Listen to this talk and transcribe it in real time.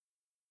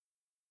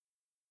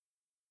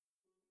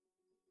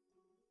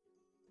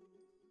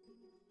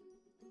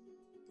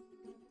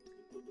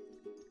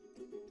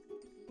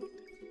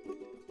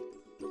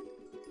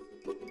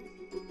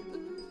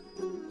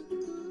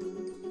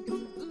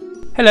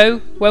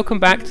Hello, welcome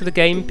back to the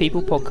Game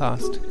People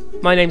podcast.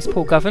 My name's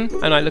Paul Govan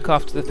and I look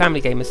after the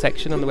Family Gamer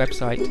section on the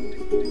website.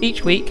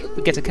 Each week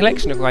we get a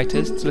collection of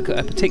writers to look at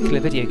a particular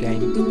video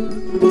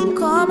game.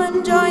 Come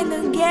and join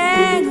the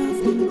gang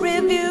of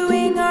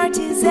reviewing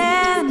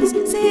artisans,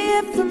 see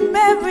it from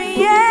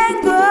every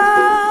angle.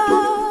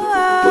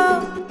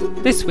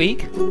 This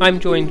week I'm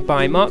joined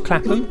by Mark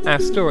Clapham, our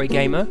story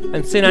gamer,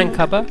 and Sinan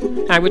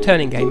Kubba, our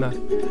returning gamer,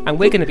 and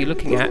we're going to be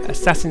looking at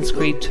Assassin's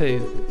Creed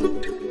 2.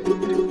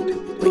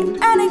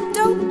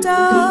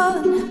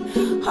 Anecdotal,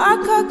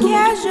 hardcore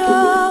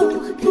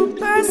casual,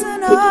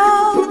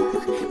 personal,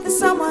 for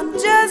someone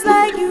just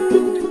like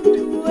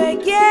you,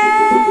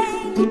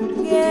 game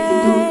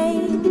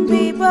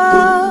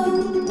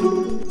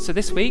people. So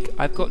this week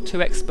I've got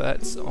two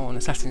experts on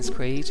Assassin's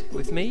Creed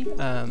with me,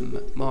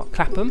 Mark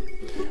Clapham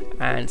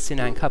and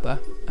Sinan Kubba,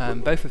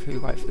 both of who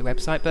write for the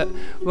website, but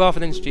rather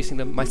than introducing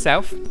them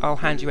myself, I'll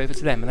hand you over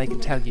to them and they can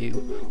tell you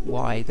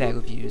why their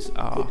reviews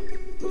are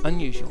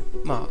unusual.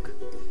 Mark.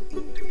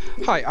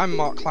 Hi, I'm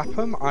Mark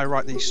Clapham. I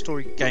write the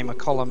Story Gamer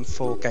column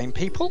for Game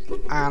People,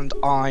 and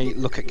I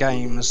look at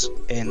games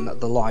in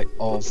the light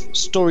of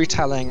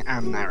storytelling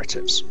and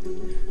narratives.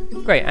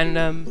 Great, and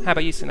how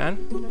about you,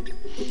 Sinan?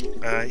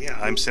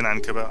 I'm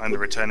Sinan Kubba. I'm the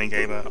returning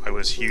gamer. I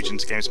was huge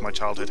into games in my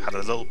childhood, had a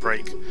little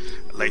break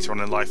later on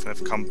in life, and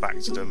have come back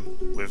to them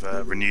with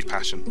renewed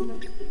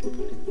passion.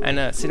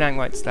 And Sinan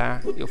writes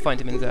that you'll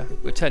find him in the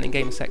returning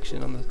gamer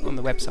section on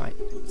the website.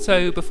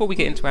 So before we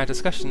get into our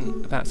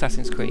discussion about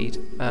Assassin's Creed,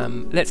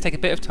 let's take a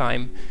bit of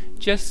time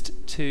just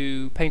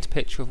to paint a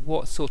picture of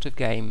what sort of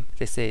game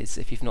this is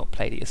if you've not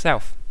played it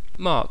yourself.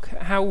 Mark,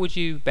 how would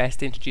you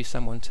best introduce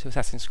someone to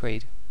Assassin's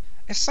Creed?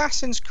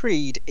 Assassin's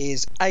Creed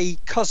is a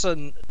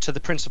cousin to the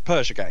Prince of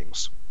Persia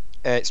games.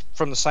 It's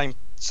from the same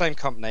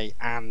company,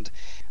 and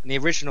the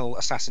original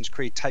Assassin's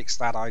Creed takes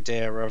that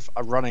idea of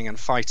a running and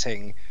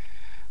fighting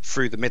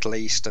through the Middle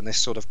East and this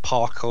sort of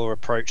parkour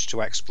approach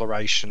to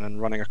exploration and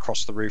running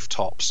across the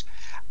rooftops,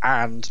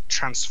 and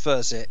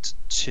transfers it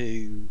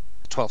to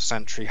 12th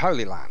century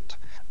Holy Land.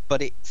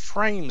 But it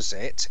frames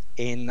it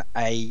in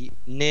a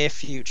near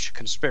future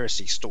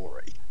conspiracy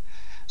story,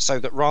 so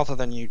that rather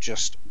than you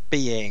just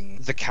being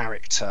the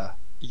character,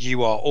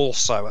 you are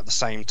also at the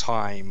same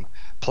time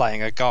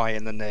playing a guy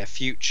in the near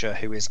future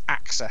who is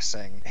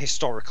accessing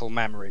historical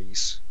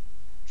memories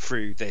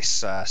through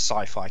this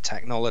sci-fi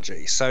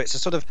technology. So it's a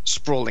sort of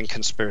sprawling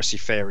conspiracy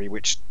theory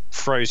which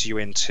throws you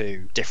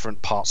into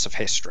different parts of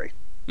history.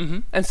 Mm-hmm.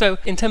 And so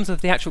in terms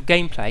of the actual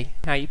gameplay,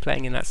 how are you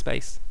playing in that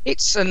space?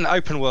 It's an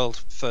open world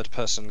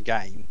third-person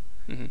game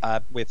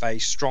with a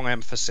strong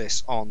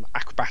emphasis on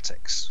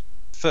acrobatics.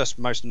 First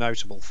most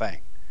notable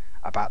thing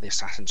about the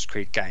Assassin's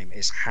Creed game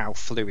is how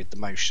fluid the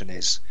motion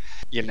is.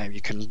 You know,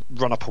 you can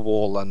run up a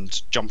wall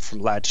and jump from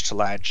ledge to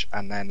ledge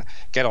and then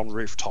get on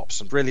rooftops,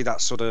 and really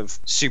that sort of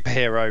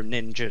superhero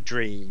ninja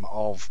dream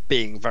of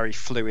being very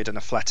fluid and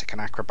athletic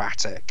and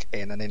acrobatic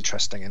in an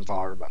interesting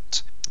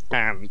environment,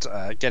 and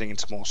getting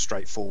into more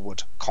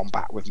straightforward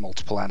combat with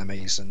multiple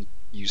enemies and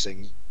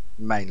using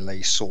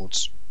mainly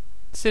swords.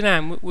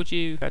 Sinan, would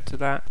you add to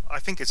that? I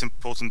think it's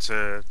important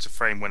to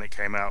frame when it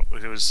came out.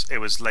 It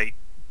was late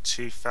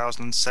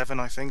 2007,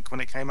 I think, when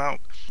it came out.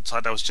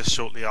 So that was just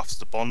shortly after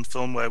the Bond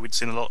film, where we'd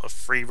seen a lot of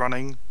free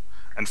running,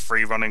 and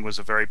free running was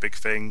a very big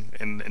thing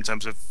in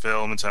terms of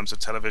film, in terms of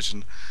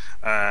television,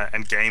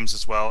 and games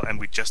as well. And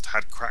we just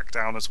had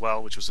Crackdown as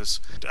well, which was this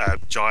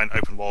giant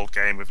open world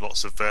game with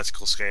lots of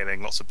vertical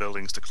scaling, lots of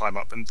buildings to climb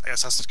up, and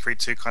Assassin's Creed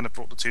 2 kind of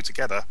brought the two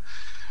together.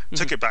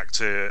 Took it back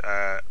to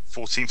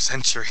 14th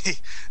century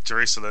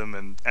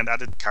Jerusalem and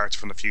added character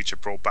from the future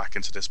brought back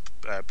into this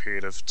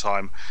period of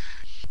time.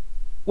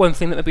 One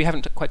thing that we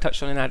haven't quite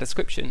touched on in our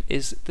description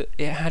is that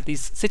it had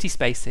these city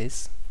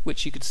spaces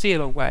which you could see a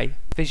long way,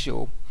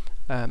 visual,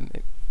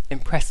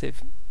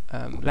 impressive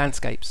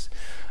landscapes.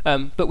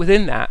 But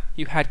within that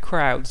you had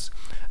crowds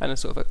and a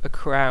sort of a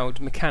crowd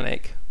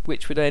mechanic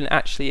which would then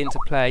actually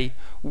interplay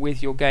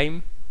with your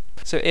game.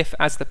 So if,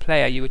 as the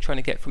player, you were trying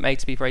to get from A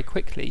to B very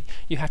quickly,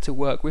 you had to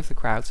work with the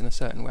crowds in a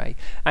certain way.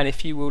 And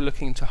if you were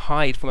looking to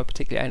hide from a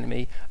particular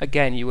enemy,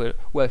 again, you were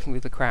working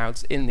with the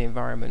crowds in the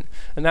environment.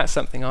 And that's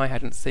something I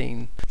hadn't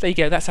seen. There you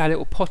go, that's our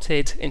little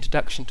potted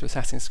introduction to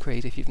Assassin's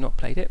Creed if you've not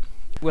played it.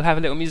 We'll have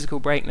a little musical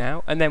break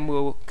now, and then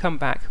we'll come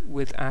back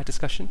with our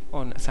discussion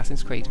on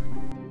Assassin's Creed.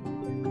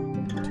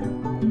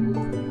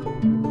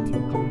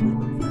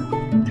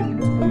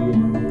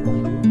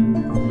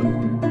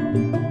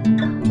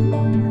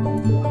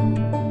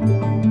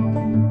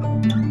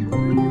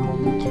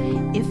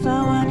 If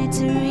I wanted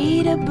to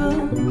read a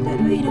book,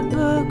 I'd read a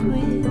book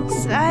with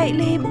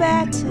slightly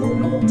better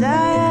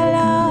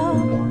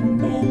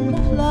dialogue and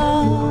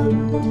plot.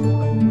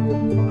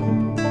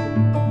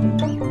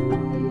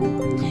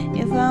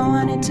 If I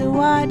wanted to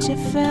watch a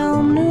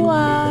film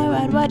noir,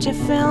 I'd watch a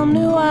film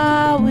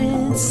noir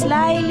with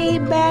slightly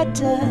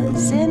better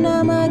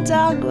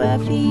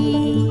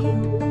cinematography.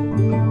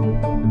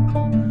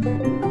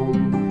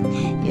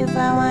 If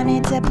I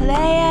wanted to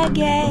play a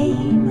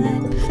game,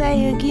 I'd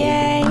play a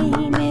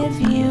game. If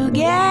you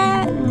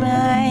get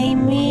my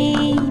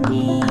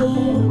meaning.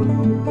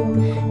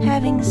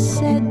 Having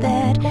said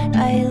that,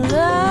 I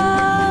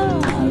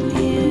love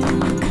you,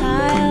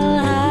 Kyle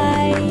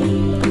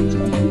Hyde.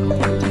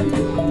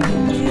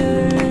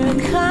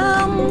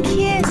 Come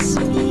kiss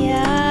me,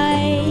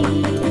 eyes.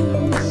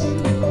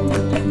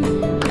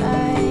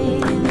 I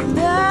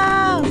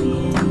love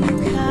you,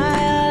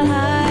 Kyle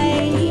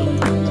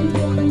Hyde.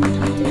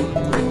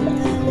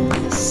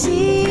 The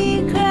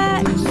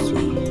secrets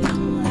you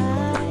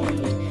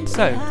hide.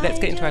 So let's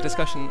get into our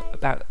discussion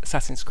about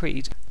Assassin's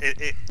Creed.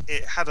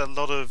 It had a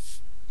lot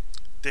of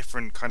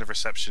different kind of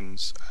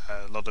receptions,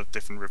 a lot of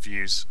different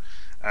reviews.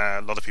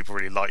 A lot of people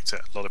really liked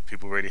it, a lot of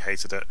people really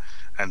hated it,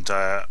 and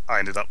I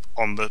ended up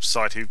on the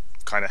side who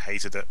kind of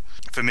hated it.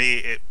 For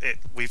me, it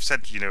we've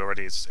said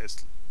already,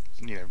 it's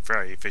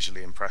very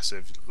visually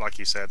impressive. Like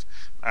you said,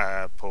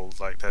 Paul,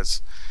 like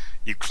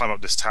you climb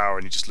up this tower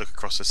and you just look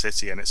across the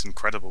city, and it's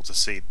incredible to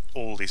see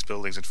all these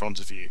buildings in front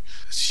of you.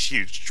 It's a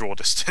huge draw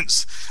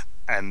distance,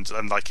 and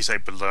like you say,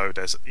 below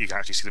you can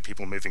actually see the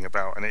people moving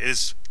about, and it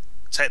is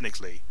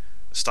technically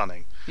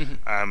stunning.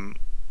 Mm-hmm.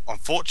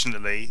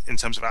 Unfortunately, in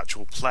terms of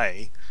actual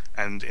play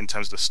and in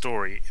terms of the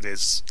story, it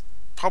is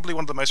probably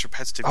one of the most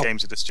repetitive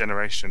games of this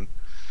generation.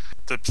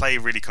 The play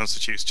really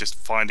constitutes just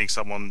finding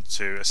someone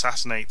to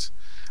assassinate,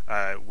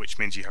 which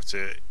means you have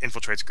to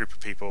infiltrate a group of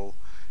people,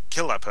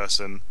 kill that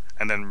person,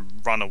 and then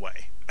run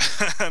away.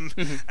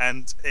 Mm-hmm.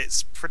 And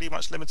it's pretty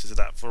much limited to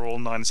that for all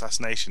 9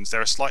 assassinations.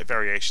 There are slight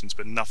variations,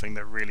 but nothing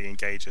that really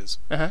engages.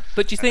 Uh-huh.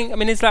 But do you think,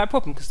 is that a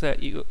problem? Because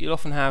you'll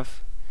often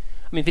have...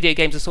 video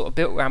games are sort of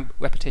built around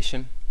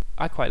repetition.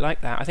 I quite like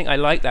that. I think I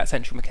like that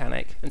central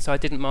mechanic, and so I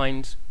didn't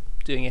mind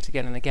doing it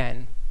again and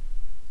again.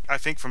 I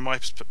think from my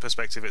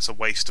perspective, it's a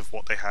waste of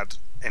what they had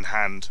in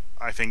hand.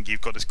 I think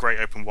you've got this great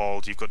open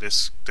world, you've got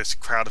this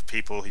crowd of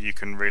people who you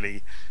can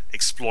really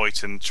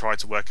exploit and try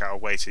to work out a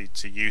way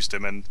to use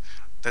them, and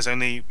there's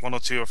only 1 or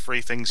 2 or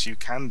 3 things you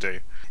can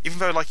do. Even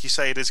though, like you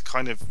say, it is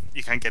kind of,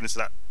 you can get into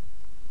that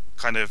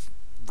kind of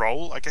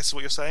role, I guess is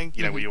what you're saying,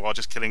 mm-hmm. where you are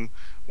just killing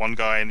one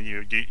guy and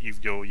you're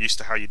used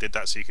to how you did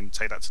that, so you can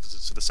take that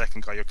to the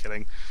second guy you're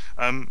killing.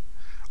 I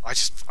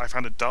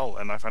found it dull,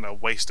 and I found it a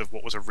waste of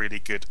what was a really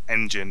good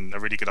engine, a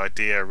really good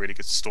idea, a really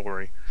good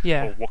story,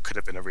 or what could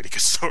have been a really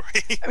good story.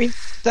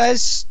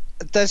 There's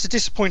a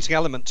disappointing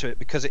element to it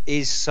because it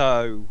is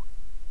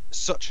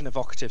such an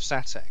evocative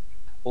setting.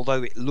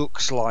 Although it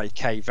looks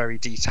like a very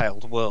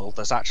detailed world,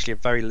 there's actually a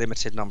very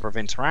limited number of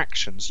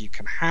interactions you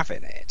can have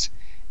in it.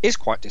 Is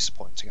quite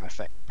disappointing, I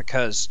think,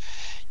 because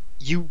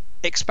you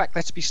expect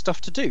there to be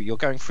stuff to do. You're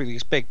going through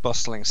these big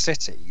bustling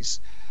cities,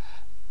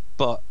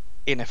 but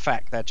in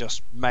effect they're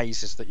just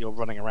mazes that you're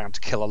running around to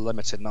kill a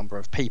limited number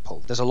of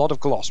people. There's a lot of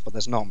gloss, but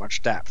there's not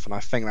much depth, and I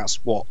think that's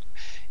what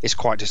is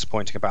quite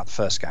disappointing about the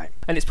first game.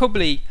 And it's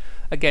probably,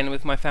 again,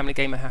 with my family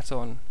gamer hat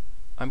on,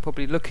 I'm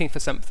probably looking for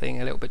something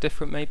a little bit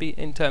different, maybe,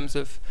 in terms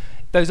of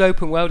those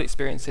open world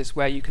experiences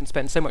where you can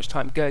spend so much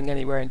time going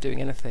anywhere and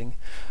doing anything.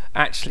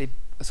 Actually,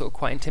 sort of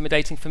quite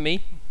intimidating for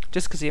me,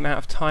 just because the amount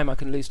of time I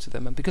can lose to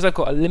them, and because I've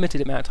got a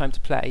limited amount of time to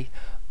play.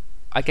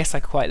 I guess I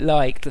quite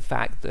liked the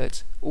fact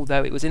that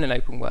although it was in an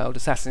open world,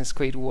 Assassin's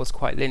Creed was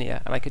quite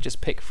linear, and I could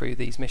just pick through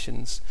these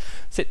missions,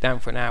 sit down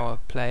for an hour,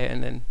 play it,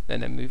 and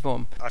then move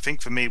on. I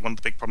think for me, one of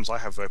the big problems I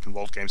have with open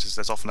world games is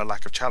there's often a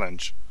lack of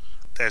challenge.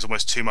 There's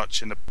almost too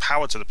much in the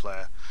power to the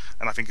player,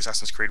 and I think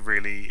Assassin's Creed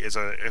really is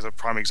a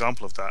prime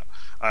example of that.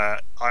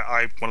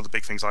 One of the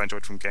big things I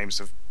enjoyed from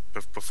games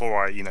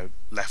before I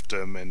left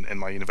them in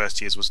my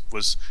university years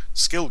was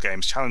skill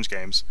games, challenge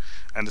games,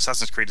 and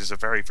Assassin's Creed is a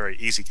very, very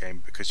easy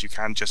game because you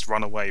can just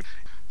run away.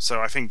 So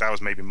I think that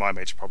was maybe my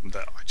major problem,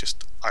 that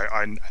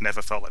I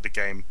never felt like the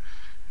game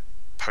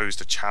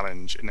posed a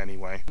challenge in any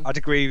way. I'd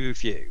agree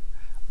with you,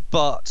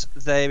 but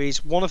there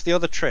is one of the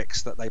other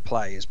tricks that they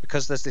play is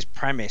because there's this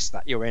premise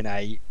that you're in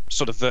a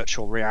sort of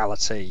virtual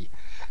reality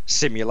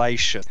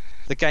simulation.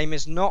 The game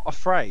is not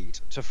afraid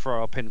to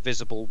throw up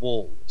invisible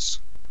walls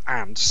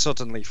and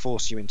suddenly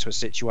force you into a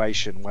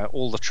situation where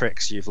all the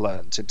tricks you've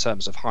learnt in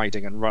terms of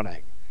hiding and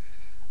running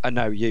are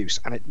no use.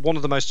 And one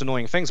of the most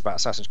annoying things about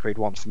Assassin's Creed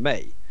 1 for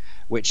me,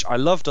 which I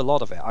loved a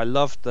lot of it, I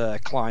loved the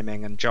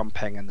climbing and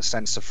jumping and the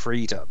sense of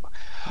freedom,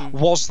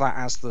 was that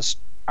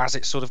as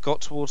it sort of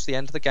got towards the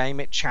end of the game,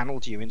 it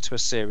channeled you into a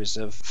series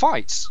of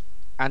fights,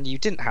 and you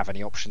didn't have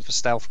any option for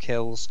stealth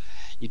kills,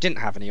 you didn't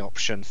have any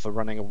option for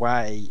running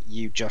away,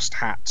 you just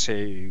had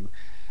to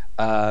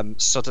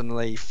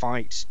suddenly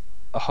fight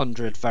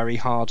 100 very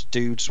hard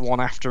dudes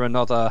one after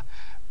another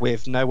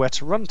with nowhere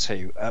to run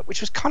to, which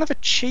was kind of a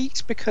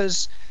cheat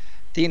because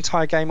the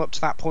entire game up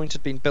to that point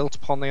had been built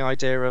upon the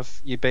idea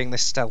of you being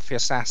this stealthy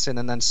assassin,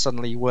 and then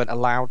suddenly you weren't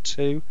allowed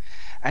to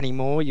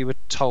anymore. You were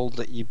told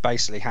that you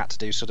basically had to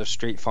do sort of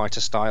Street Fighter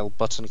style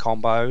button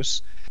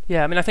combos.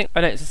 Yeah, I think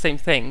I know it's the same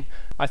thing.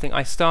 I think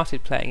I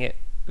started playing it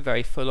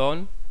very full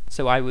on,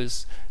 so I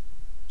was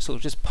sort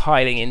of just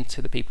piling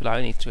into the people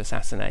I needed to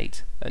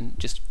assassinate and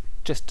just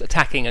just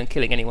attacking and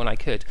killing anyone I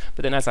could.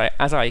 But then as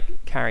I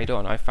carried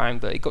on, I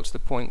found that it got to the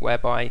point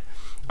whereby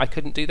I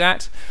couldn't do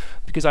that,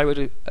 because I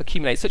would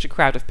accumulate such a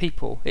crowd of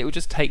people. It would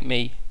just take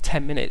me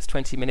 10 minutes,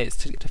 20 minutes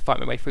to fight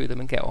my way through them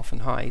and get off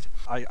and hide.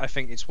 I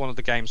think it's one of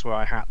the games where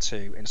I had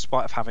to, in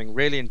spite of having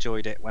really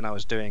enjoyed it when I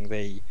was doing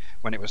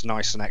when it was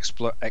nice and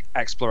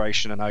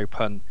exploration and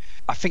open,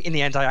 I think in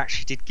the end I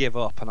actually did give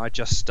up, and I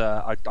just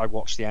I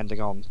watched the ending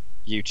on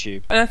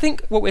YouTube. And I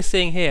think what we're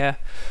seeing here,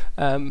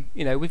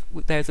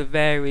 there's a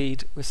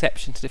varied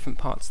reception to different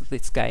parts of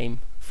this game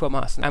from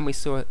us, and we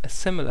saw a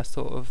similar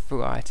sort of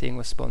variety in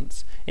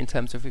response in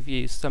terms of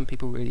reviews. Some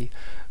people really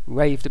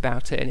raved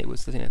about it, and it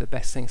was the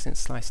best thing since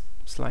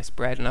sliced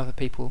bread, and other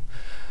people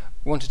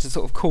wanted to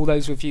sort of call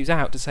those reviews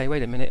out to say,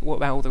 wait a minute, what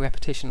about all the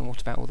repetition and what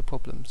about all the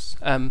problems?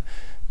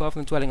 Rather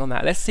than dwelling on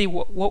that, let's see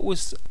what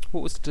was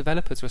the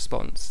developers'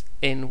 response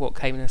in what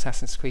came in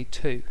Assassin's Creed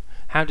 2.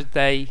 How did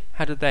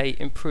they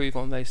improve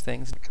on those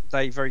things?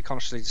 They very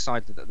consciously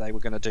decided that they were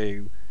going to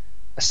do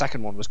a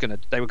second one.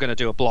 They were going to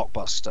do a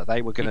blockbuster.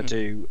 They were going to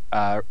do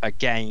a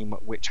game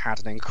which had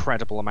an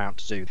incredible amount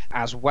to do,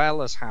 as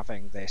well as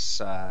having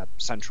this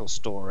central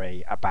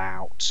story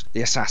about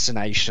the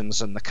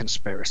assassinations and the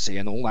conspiracy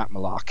and all that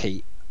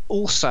malarkey.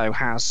 Also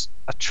has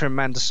a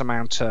tremendous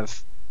amount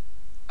of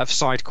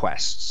side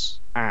quests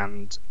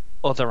and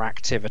other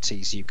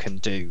activities you can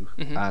do,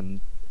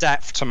 and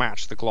depth to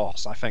match the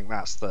gloss. I think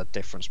that's the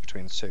difference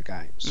between the two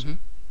games.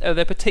 Are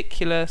there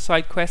particular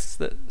side quests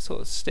that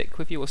sort of stick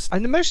with you?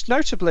 And the most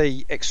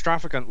notably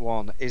extravagant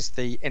one is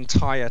the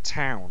entire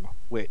town,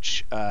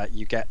 which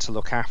you get to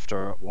look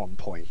after at one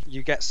point.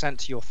 You get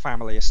sent to your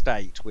family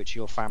estate, which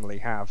your family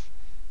have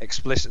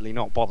explicitly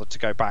not bothered to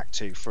go back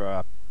to for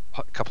a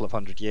couple of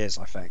 100 years,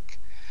 I think.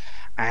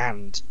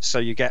 And so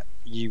you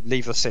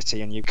leave the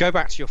city and you go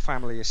back to your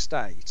family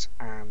estate,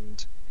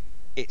 and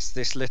it's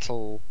this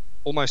little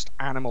almost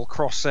Animal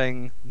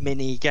Crossing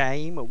mini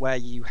game where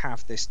you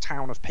have this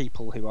town of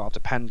people who are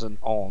dependent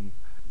on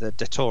the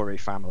Dettori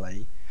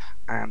family,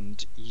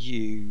 and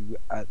you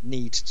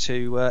need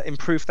to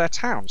improve their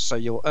town. So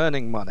you're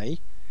earning money,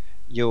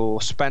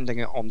 you're spending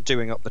it on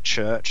doing up the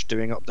church,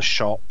 doing up the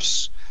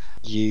shops.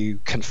 You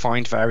can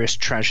find various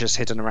treasures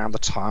hidden around the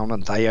town,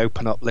 and they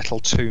open up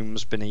little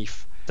tombs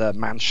beneath the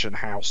mansion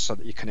house so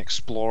that you can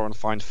explore and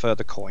find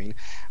further coin.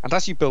 And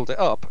as you build it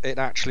up, it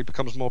actually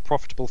becomes more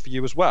profitable for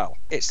you as well.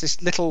 It's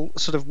this little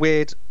sort of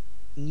weird,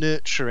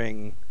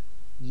 nurturing,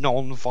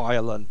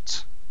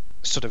 non-violent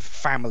sort of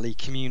family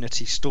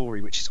community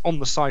story which is on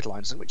the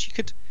sidelines, and which you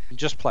could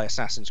just play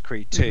Assassin's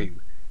Creed 2,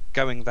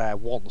 going there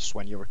once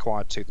when you're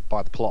required to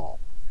by the plot,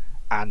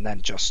 and then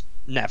just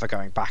never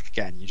going back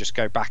again. You just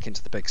go back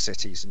into the big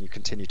cities and you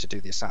continue to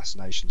do the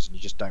assassinations, and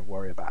you just don't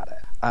worry about it.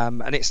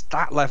 And it's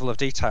that level of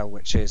detail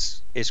which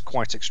is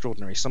quite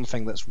extraordinary,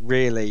 something that's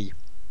really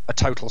a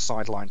total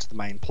sideline to the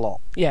main plot.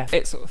 Yeah,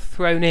 it's sort of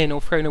thrown in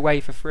or thrown away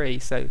for free,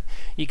 so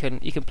you can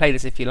play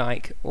this if you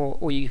like,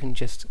 or you can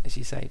just, as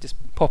you say, just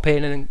pop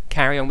in and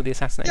carry on with the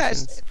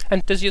assassinations. Yeah,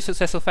 and does your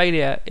success or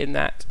failure in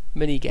that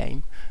mini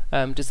game,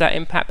 does that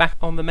impact back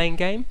on the main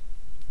game?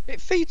 It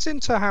feeds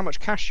into how much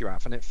cash you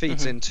have, and it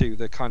feeds into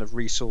the kind of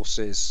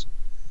resources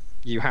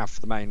you have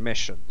for the main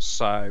missions.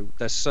 So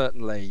there's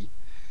certainly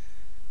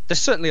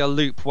a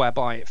loop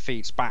whereby it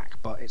feeds back,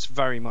 but it's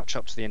very much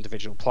up to the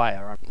individual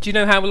player. Do you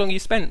know how long you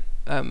spent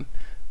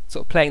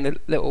sort of playing the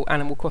little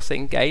Animal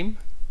Crossing game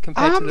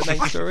compared to the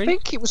main story? I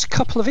think it was a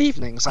couple of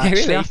evenings,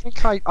 actually. Really? I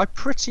think I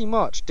pretty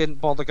much didn't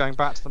bother going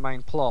back to the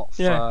main plot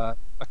for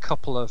a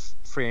couple of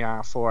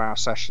 3-hour, 4-hour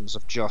sessions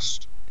of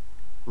just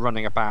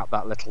running about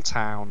that little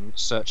town,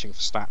 searching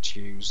for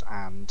statues,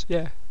 and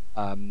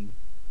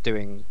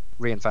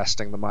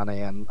reinvesting the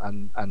money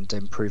and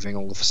improving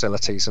all the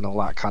facilities and all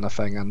that kind of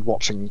thing, and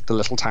watching the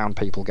little town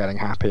people getting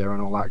happier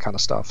and all that kind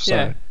of stuff. So.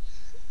 Yeah,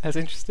 that's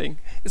interesting.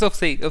 There's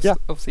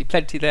obviously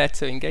plenty there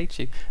to engage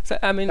you. So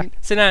I mean,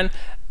 Sinan,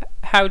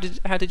 how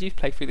did you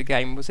play through the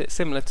game? Was it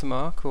similar to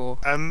Mark, or?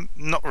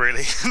 Not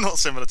really, not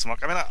similar to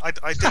Mark. I mean,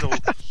 I did all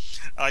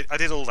I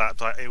did all that,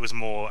 but it was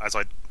more as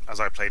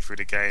I played through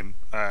the game.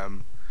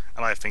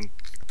 And I think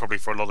probably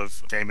for a lot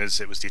of gamers,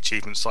 it was the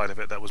achievement side of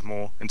it that was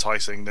more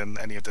enticing than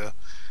any of the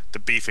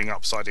beefing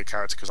up side of your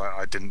character, because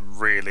I didn't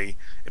really,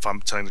 if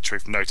I'm telling the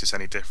truth, notice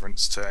any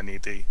difference to any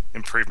of the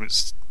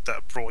improvements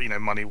that brought,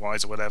 money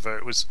wise or whatever.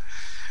 It was,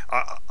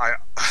 I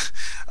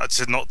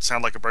to not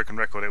sound like a broken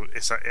record,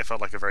 it felt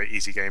like a very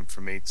easy game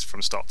for me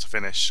from start to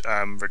finish,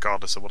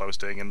 regardless of what I was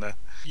doing in there.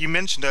 You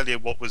mentioned earlier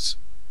what was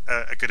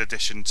a good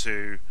addition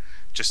to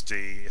just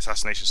the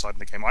assassination side of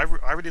the game. I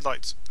really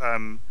liked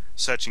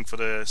searching for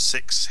the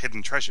 6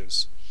 hidden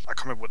treasures. I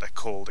can't remember what they're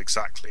called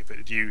exactly,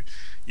 but you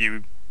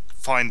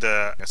find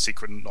a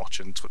secret notch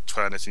and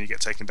turn it, and you get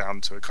taken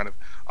down to a kind of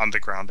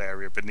underground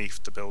area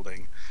beneath the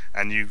building,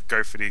 and you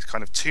go for these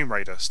kind of Tomb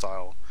Raider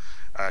style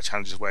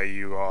challenges where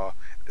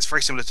it's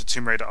very similar to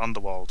Tomb Raider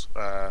Underworld,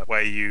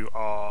 where you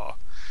are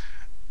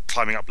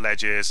climbing up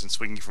ledges and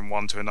swinging from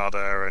one to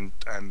another,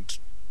 and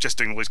just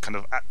doing all these kind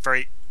of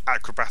very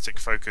acrobatic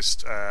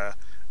focused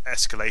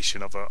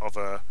escalation of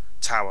a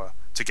tower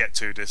to get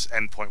to this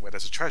endpoint where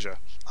there's a treasure.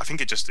 I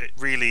think it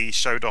really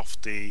showed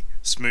off the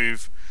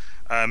smooth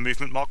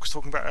movement Mark was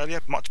talking about earlier,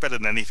 much better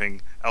than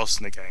anything else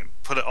in the game.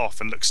 Pull it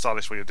off and look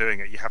stylish while you're doing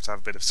it. You have to have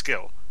a bit of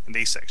skill in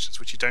these sections,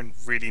 which you don't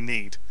really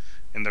need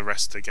in the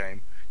rest of the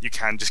game. You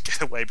can just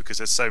get away because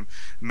there's so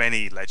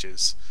many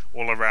ledges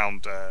all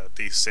around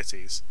these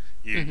cities.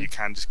 You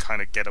can just kind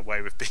of get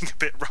away with being a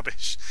bit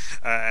rubbish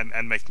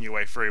and making your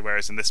way through,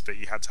 whereas in this bit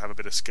you had to have a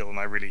bit of skill, and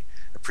I really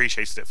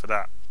appreciated it for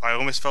that. I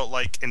almost felt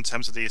like in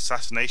terms of the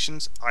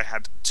assassinations I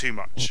had too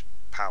much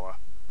power.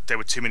 There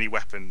were too many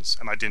weapons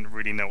and I didn't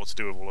really know what to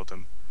do with all of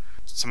them.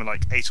 Something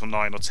like 8 or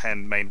 9 or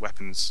 10 main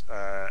weapons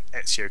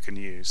Ezio can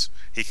use.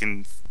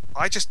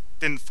 I just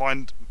didn't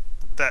find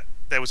that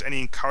there was any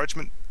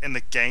encouragement in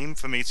the game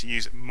for me to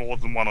use more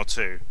than 1 or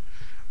 2.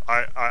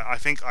 I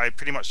think I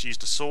pretty much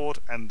used the sword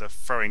and the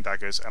throwing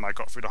daggers, and I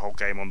got through the whole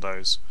game on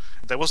those.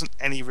 There wasn't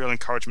any real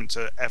encouragement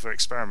to ever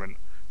experiment,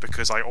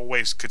 because I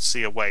always could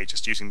see a way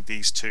just using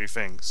these 2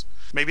 things.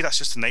 Maybe that's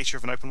just the nature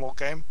of an open world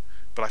game,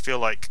 but I feel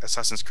like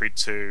Assassin's Creed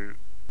 2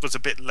 was a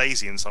bit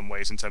lazy in some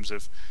ways in terms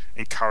of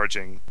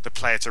encouraging the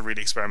player to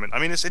really experiment. I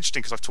mean, it's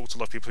interesting because I've talked to a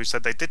lot of people who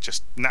said they did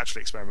just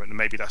naturally experiment, and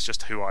maybe that's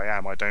just who I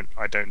am. I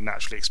don't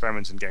naturally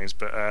experiment in games,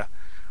 but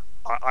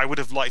I would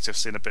have liked to have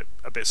seen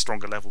a bit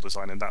stronger level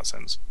design in that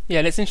sense. Yeah,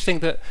 and it's interesting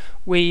that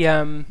we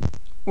when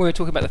we were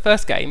talking about the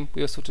first game,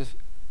 we were sort of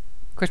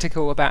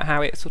critical about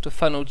how it sort of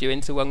funneled you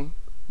into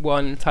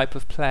one type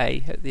of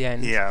play at the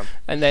end. Yeah.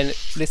 And then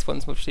this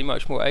one's actually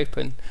much more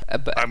open.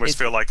 But I almost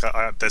feel like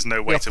there's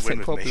no way to win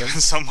with me in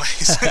some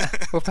ways.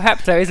 Well,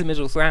 perhaps there is a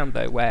middle ground,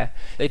 though, where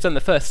they've done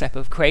the first step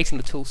of creating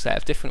the tool set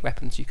of different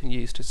weapons you can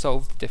use to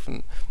solve the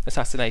different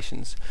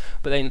assassinations,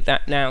 but they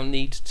now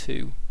need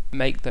to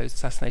make those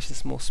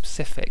assassinations more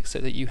specific, so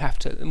that you have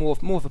to more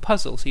of a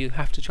puzzle, so you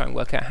have to try and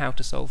work out how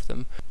to solve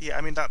them. Yeah,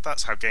 I mean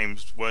that's how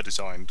games were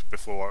designed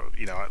before,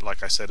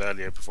 like I said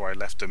earlier, before I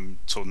left them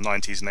sort of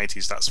 90s and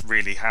 80s. That's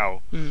really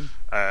how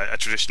a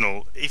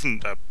traditional,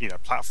 even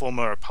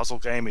platformer, a puzzle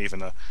game, even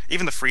the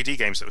 3D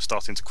games that were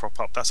starting to crop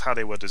up, that's how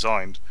they were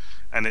designed.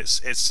 And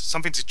it's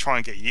something to try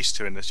and get used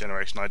to in this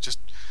generation.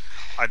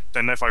 I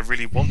don't know if I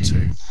really want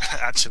to,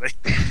 actually.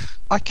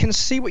 I can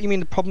see what you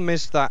mean. The problem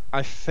is that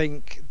I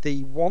think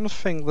the one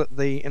thing that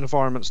the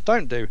environments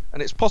don't do,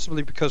 and it's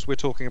possibly because we're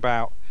talking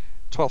about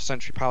 12th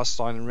century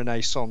Palestine and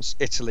Renaissance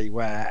Italy,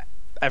 where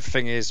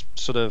everything is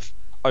sort of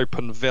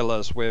open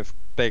villas with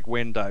big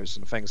windows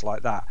and things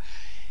like that.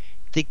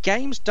 The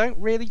games don't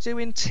really do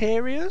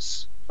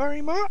interiors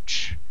very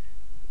much,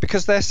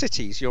 because they're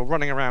cities. You're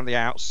running around the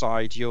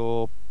outside,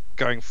 you're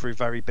going through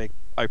very big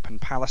open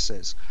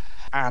palaces.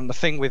 And the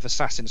thing with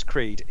Assassin's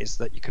Creed is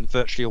that you can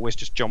virtually always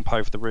just jump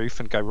over the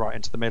roof and go right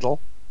into the middle.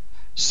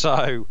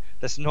 So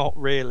there's not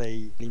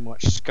really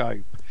much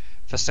scope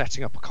for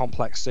setting up a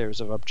complex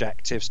series of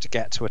objectives to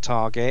get to a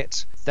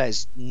target.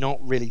 There's not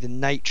really the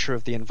nature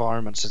of the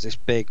environments as this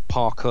big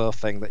parkour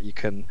thing that you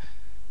can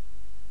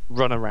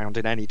run around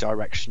in any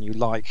direction you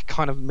like.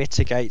 Kind of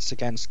mitigates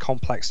against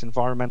complex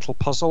environmental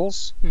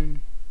puzzles.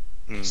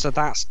 So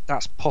that's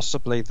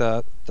possibly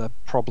the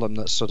problem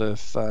that sort of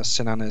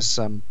Sinan is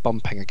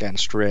bumping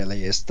against,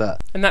 really, is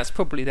that... And that's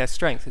probably their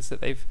strength, is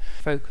that they've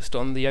focused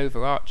on the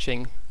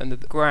overarching and the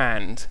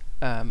grand,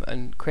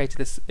 and created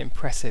this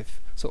impressive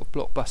sort of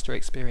blockbuster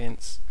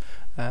experience.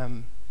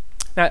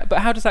 Now, but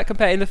how does that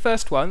compare? In the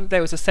first one,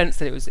 there was a sense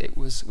that it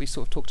was. We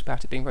sort of talked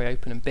about it being very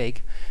open and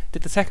big.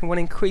 Did the second one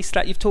increase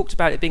that? You've talked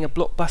about it being a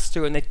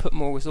blockbuster and they'd put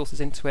more resources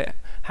into it.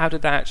 How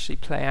did that actually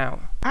play out?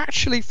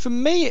 Actually, for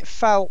me, it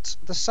felt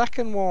the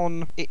second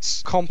one.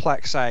 It's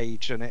complex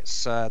age and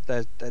it's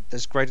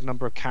there's greater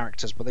number of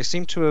characters, but they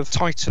seem to have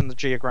tightened the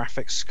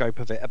geographic scope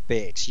of it a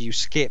bit. You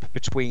skip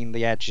between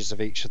the edges of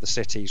each of the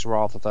cities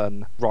rather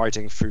than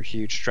riding through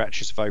huge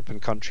stretches of open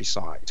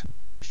countryside.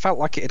 Felt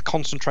like it had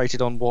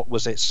concentrated on what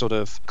was its sort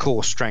of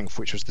core strength,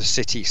 which was the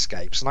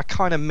cityscapes, and I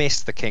kind of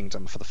missed the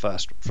kingdom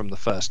from the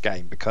first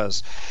game,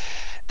 because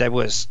there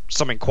was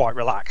something quite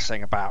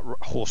relaxing about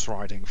horse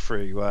riding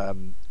through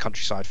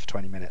countryside for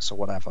 20 minutes or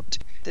whatever.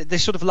 They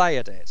sort of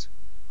layered it,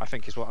 I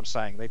think is what I'm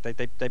saying.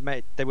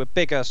 They were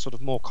bigger, sort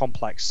of more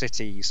complex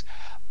cities,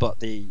 but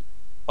the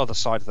other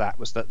side of that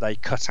was that they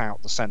cut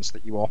out the sense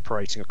that you were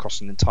operating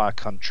across an entire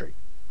country.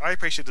 I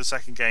appreciate the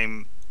second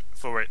game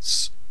for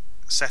its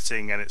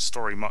setting and its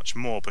story much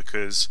more,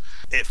 because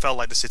it felt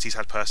like the cities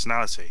had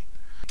personality.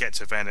 You get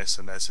to Venice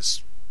and there's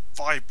this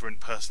vibrant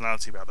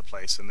personality about the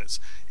place, and it's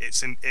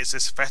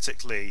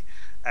aesthetically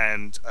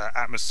and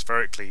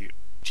atmospherically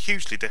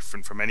hugely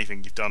different from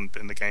anything you've done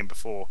in the game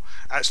before.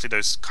 Actually,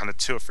 those kind of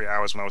 2 or 3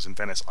 hours when I was in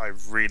Venice, I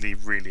really,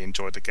 really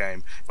enjoyed the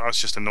game. I was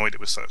just annoyed it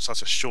was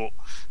such a short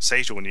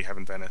stage when you have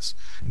in Venice.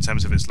 In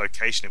terms of its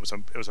location,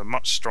 it was a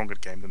much stronger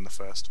game than the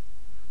first.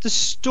 The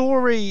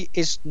story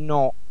is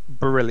not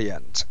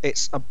brilliant.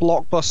 It's a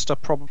blockbuster,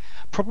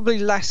 probably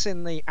less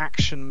in the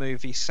action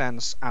movie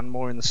sense and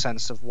more in the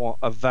sense of what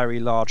a very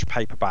large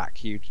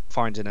paperback you'd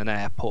find in an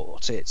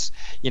airport. It's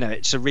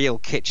a real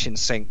kitchen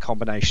sink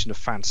combination of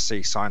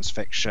fantasy, science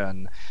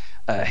fiction,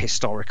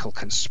 historical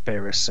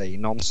conspiracy,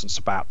 nonsense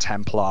about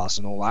Templars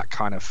and all that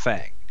kind of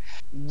thing.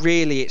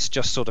 Really, it's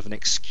just sort of an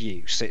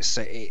excuse.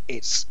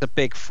 It's the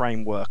big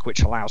framework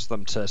which allows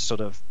them to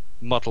sort of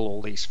muddle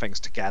all these things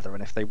together,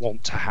 and if they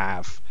want to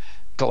have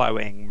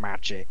glowing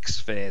magic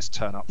spheres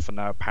turn up for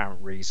no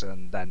apparent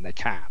reason, then they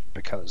can,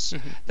 because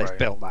they've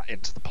built that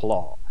into the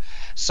plot.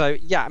 So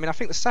yeah, I mean, I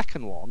think the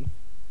second one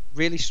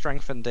really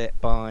strengthened it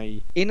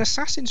by, in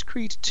Assassin's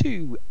Creed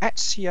 2,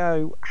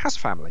 Ezio has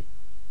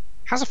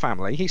a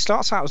family. He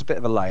starts out as a bit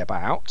of a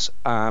layabout,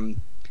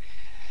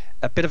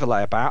 a bit of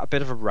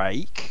a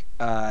rake.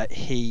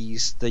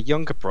 He's the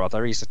younger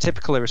brother. He's a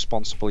typical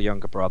irresponsible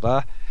younger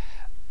brother.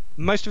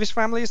 Most of his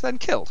family is then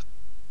killed,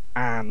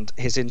 and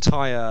his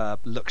entire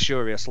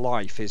luxurious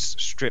life is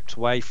stripped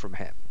away from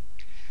him.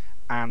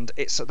 And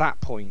it's at that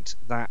point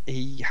that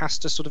he has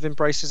to sort of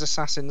embrace his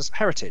assassin's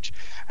heritage,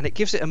 and it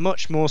gives it a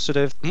much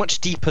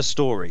deeper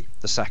story,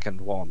 the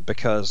second one,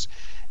 because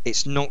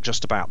it's not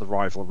just about the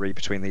rivalry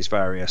between these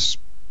various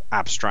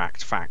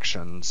abstract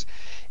factions.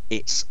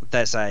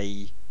 There's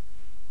a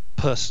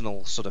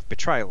personal sort of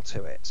betrayal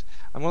to it.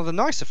 And one of the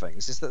nicer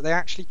things is that they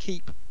actually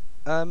keep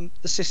the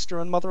sister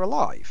and mother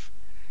alive.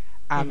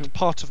 And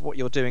part of what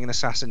you're doing in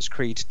Assassin's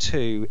Creed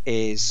 2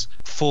 is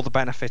for the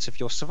benefit of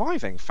your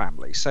surviving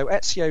family. So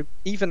Ezio,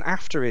 even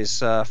after his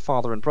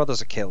father and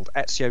brothers are killed,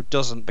 Ezio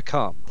doesn't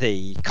become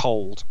the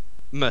cold,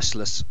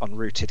 merciless,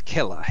 unrooted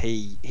killer.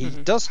 He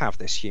does have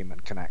this human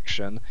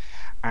connection,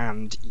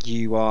 and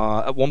you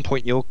are, at one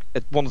point,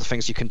 one of the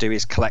things you can do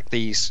is collect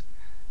these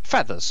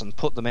feathers and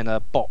put them in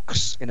a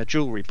box, in a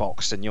jewellery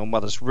box in your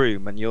mother's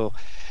room, and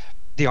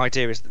the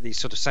idea is that these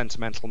sort of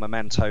sentimental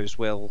mementos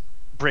will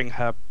bring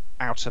her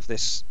out of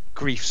this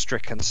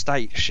grief-stricken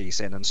state she's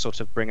in and sort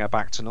of bring her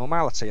back to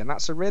normality. And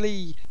that's a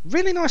really,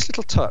 really nice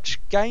little touch.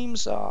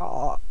 Games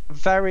are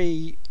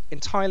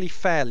entirely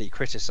fairly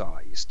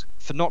criticised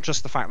for not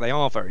just the fact they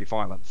are very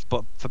violent,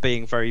 but for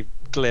being very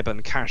glib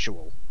and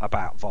casual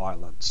about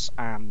violence.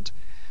 And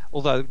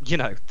although,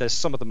 there's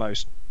some of the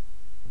most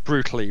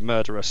brutally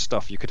murderous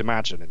stuff you could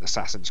imagine in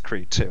Assassin's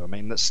Creed 2. I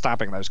mean, that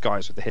stabbing those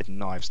guys with the hidden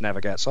knives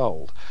never gets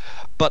old.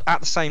 But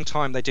at the same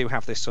time, they do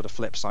have this sort of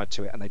flip side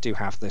to it, and they do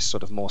have this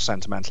sort of more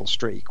sentimental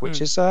streak,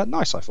 which is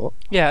nice, I thought.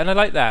 Yeah, and I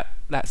like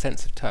that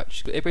sense of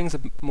touch. It brings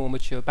a more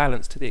mature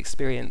balance to the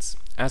experience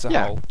as a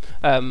whole.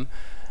 And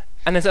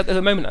there's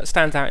a moment that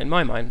stands out in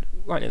my mind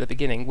right at the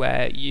beginning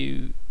where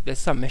there's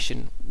some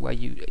mission where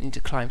you need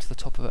to climb to the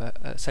top of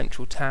a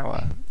central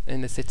tower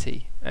in the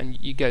city, and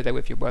you go there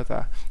with your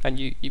brother, and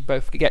you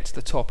both get to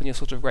the top, and you're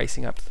sort of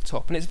racing up to the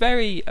top, and it's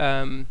very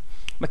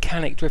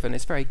mechanic driven.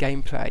 It's very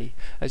gameplay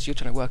as you're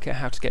trying to work out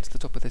how to get to the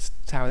top of this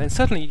tower. Then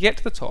suddenly you get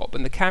to the top,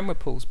 and the camera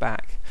pulls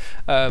back,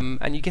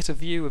 and you get a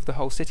view of the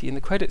whole city, and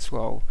the credits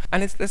roll.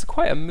 And there's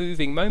quite a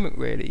moving moment,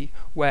 really,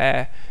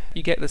 where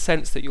you get the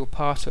sense that you're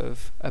part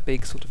of a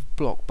big sort of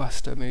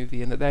blockbuster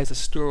movie, and that there's a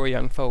story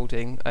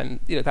unfolding,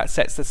 and that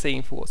sets the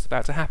scene for what's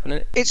about to happen.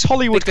 And it's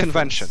Hollywood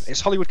convention.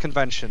 It's Hollywood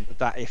convention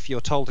that if you're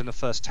told in the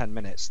first 10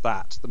 minutes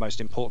that the most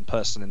important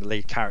person in the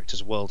lead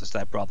character's world is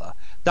their brother,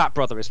 that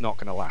brother is not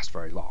going to last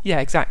very long.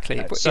 Yeah,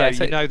 exactly. So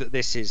you know that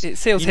this is... It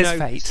seals his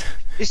fate.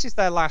 This is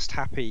their last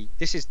happy...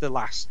 This is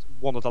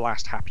one of the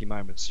last happy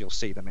moments you'll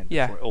see them in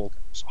before it all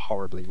goes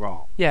horribly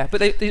wrong. Yeah, but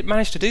they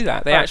managed to do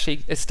that. They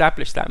actually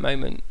established that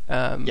moment.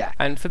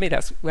 And for me,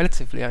 that's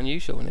relatively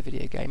unusual in a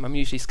video game. I'm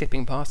usually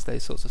skipping past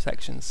those sorts of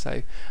sections,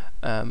 so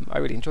I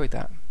really enjoyed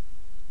that.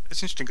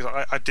 It's interesting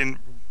because I didn't...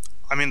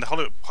 I mean, the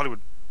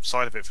Hollywood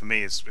side of it for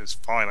me is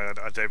fine.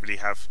 I don't really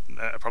have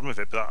a problem with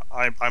it, but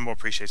I more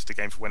appreciated the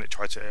game for when it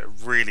tried to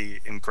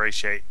really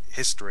ingratiate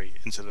history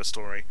into the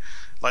story.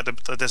 Like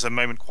there's a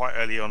moment quite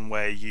early on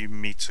where you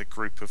meet a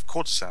group of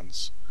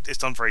courtesans. It's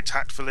done very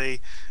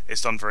tactfully,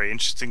 it's done very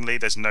interestingly,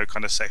 there's no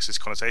kind of sexist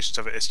connotations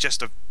of it. It's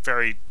just a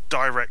very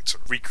direct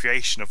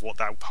recreation of what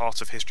that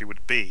part of history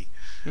would be.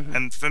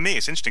 And for me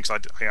it's interesting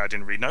because I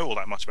didn't really know all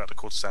that much about the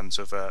courtesans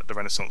of the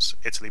Renaissance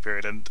Italy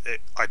period, and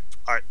I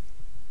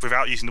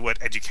without using the word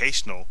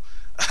educational,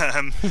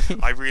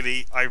 I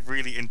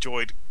really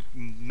enjoyed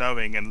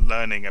knowing and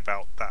learning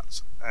about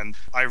that, and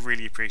I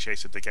really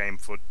appreciated the game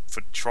for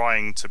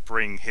trying to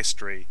bring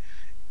history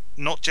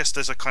not just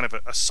as a kind of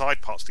a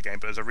side part to the game,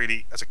 but as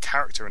a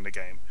character in the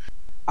game.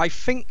 I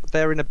think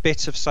they're in a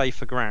bit of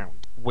safer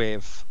ground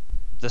with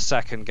the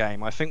second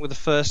game. I think with the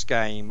first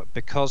game,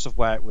 because of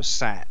where it was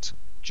set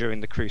during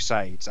the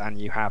Crusades, and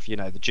you have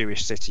the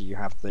Jewish city, you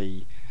have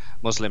the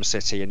Muslim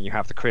city, and you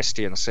have the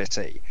Christian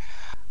city,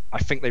 I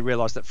think they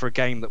realised that for a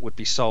game that would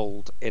be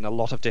sold in a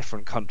lot of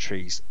different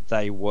countries,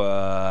 they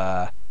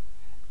were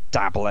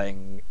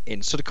dabbling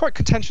in sort of quite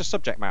contentious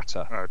subject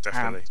matter. Oh,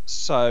 definitely. And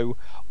so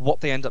what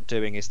they end up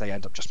doing is they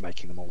end up just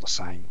making them all the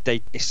same.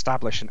 They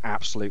establish an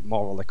absolute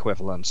moral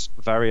equivalence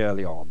very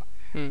early on.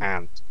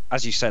 And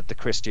as you said, the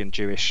Christian,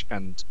 Jewish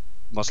and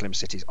Muslim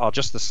cities are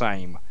just the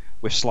same,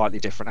 with slightly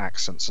different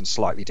accents and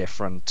slightly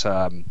different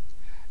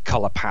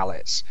colour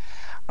palettes.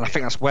 And I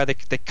think that's where they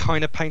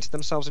kind of painted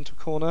themselves into a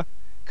corner,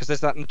 because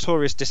there's that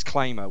notorious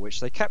disclaimer which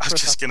they kept. I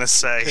was just going to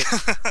say,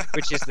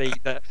 which is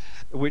the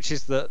which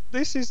is that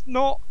this is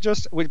not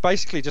just...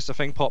 basically just a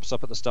thing pops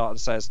up at the start and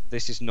says,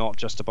 this is not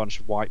just a bunch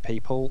of white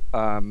people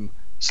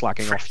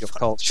slagging off your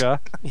culture,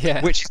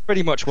 which is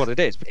pretty much what it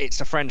is. It's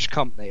a French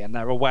company, and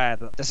they're aware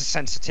that there's a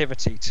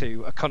sensitivity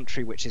to a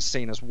country which is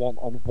seen as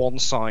on one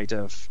side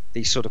of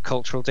these sort of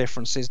cultural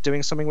differences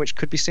doing something which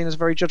could be seen as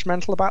very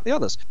judgmental about the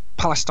others.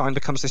 Palestine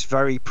becomes this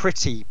very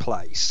pretty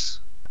place,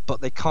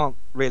 but they can't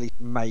really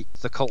make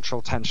the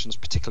cultural tensions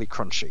particularly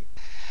crunchy.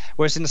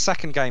 Whereas in the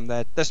second game,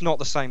 there's not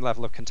the same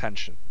level of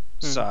contention.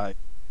 So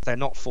they're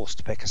not forced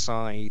to pick a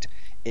side.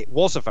 It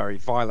was a very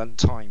violent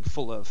time,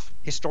 full of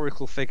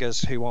historical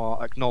figures who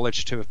are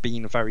acknowledged to have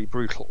been very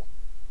brutal.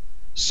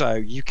 So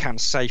you can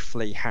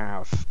safely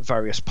have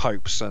various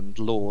popes and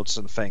lords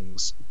and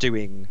things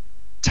doing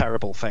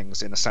terrible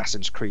things in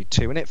Assassin's Creed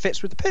 2, and it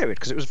fits with the period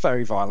because it was a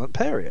very violent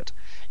period.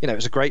 You know, it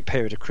was a great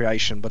period of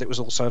creation, but it was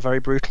also a very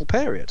brutal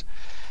period,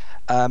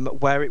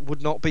 where it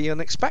would not be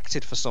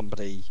unexpected for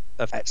somebody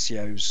of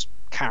Ezio's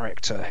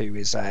character, who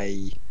is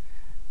a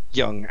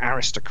young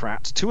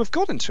aristocrat, to have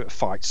got into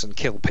fights and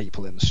killed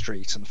people in the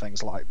street and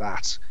things like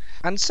that.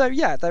 And so,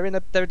 yeah, they're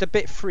a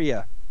bit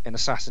freer in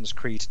Assassin's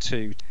Creed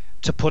 2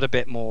 to put a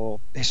bit more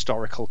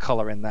historical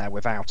colour in there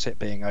without it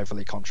being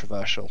overly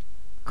controversial.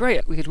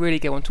 Great. We could really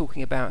go on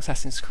talking about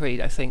Assassin's Creed,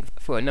 I think,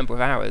 for a number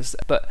of hours,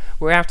 but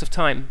we're out of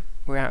time.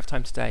 We're out of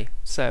time today.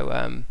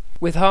 So,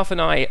 with half an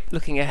eye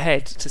looking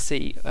ahead to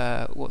see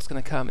what's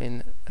going to come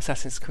in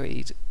Assassin's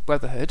Creed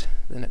Brotherhood,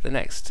 the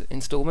next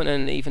instalment,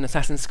 and even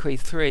Assassin's Creed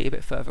 3 a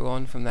bit further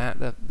on from that,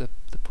 the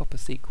proper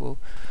sequel,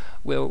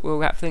 we'll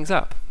wrap things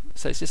up.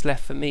 So it's just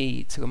left for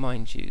me to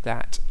remind you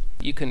that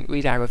you can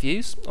read our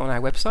reviews on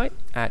our website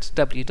at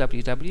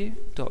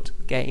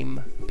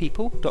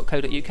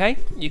www.gamepeople.co.uk.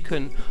 You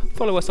can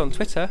follow us on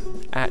Twitter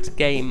at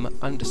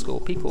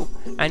game_people,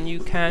 and you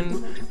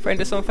can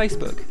friend us on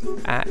Facebook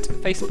at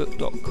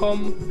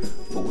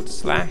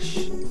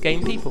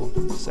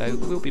facebook.com/gamepeople. So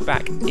we'll be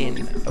back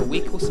in a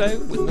week or so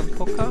with another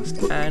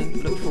podcast,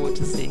 and look forward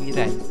to seeing you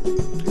then.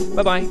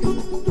 Bye bye.